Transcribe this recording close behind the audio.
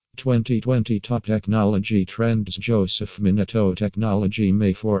2020 Top Technology Trends. Joseph Minetto. Technology,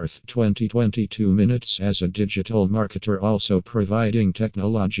 May 4th, 2020. 2 minutes. As a digital marketer also providing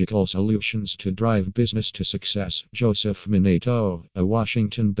technological solutions to drive business to success, Joseph Minetto, a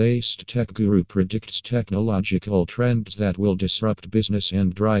Washington-based tech guru, predicts technological trends that will disrupt business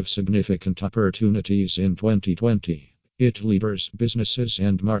and drive significant opportunities in 2020. Leaders, businesses,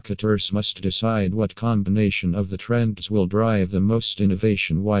 and marketers must decide what combination of the trends will drive the most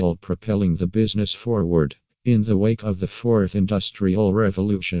innovation while propelling the business forward. In the wake of the fourth industrial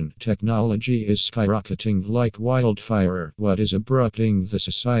revolution, technology is skyrocketing like wildfire. What is abrupting the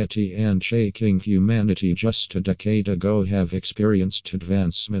society and shaking humanity just a decade ago have experienced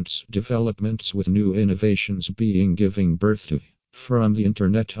developments with new innovations being giving birth to. From the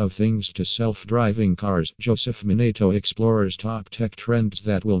Internet of Things to self-driving cars, Joseph Minetto explores top tech trends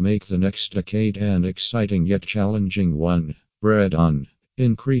that will make the next decade an exciting yet challenging one. Read on.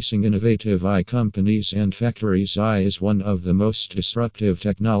 Increasing innovative companies and factories is one of the most disruptive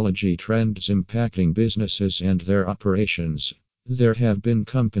technology trends impacting businesses and their operations. There have been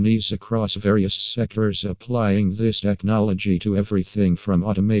companies across various sectors applying this technology to everything from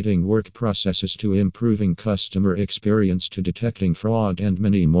automating work processes to improving customer experience to detecting fraud and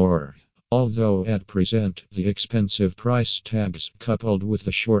many more. Although at present, the expensive price tags, coupled with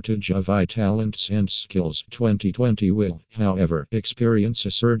the shortage of talents and skills, 2020 will, however, experience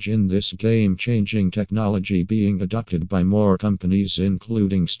a surge in this game-changing technology being adopted by more companies,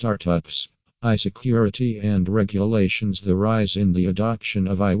 including startups. Security and regulations. The rise in the adoption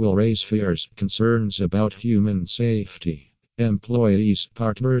of will raise fears, concerns about human safety. Employees,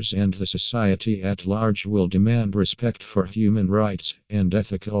 partners, and the society at large will demand respect for human rights and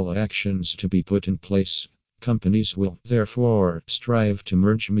ethical actions to be put in place. Companies will, therefore, strive to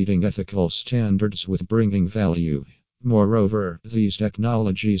merge meeting ethical standards with bringing value. Moreover, these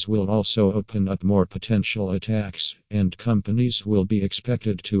technologies will also open up more potential attacks, and companies will be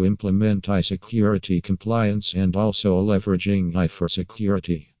expected to implement security compliance and also leveraging for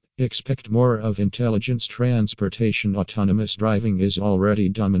security. Expect more of intelligence transportation. Autonomous driving is already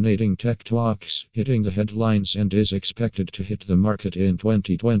dominating tech talks, hitting the headlines, and is expected to hit the market in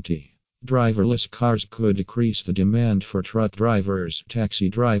 2020. Driverless cars could decrease the demand for truck drivers, taxi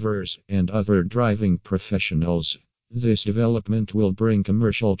drivers, and other driving professionals. This development will bring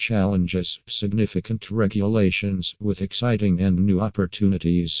commercial challenges, significant regulations, with exciting and new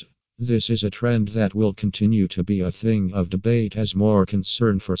opportunities. This is a trend that will continue to be a thing of debate as more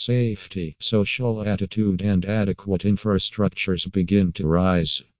concern for safety, social attitude, and adequate infrastructures begin to rise.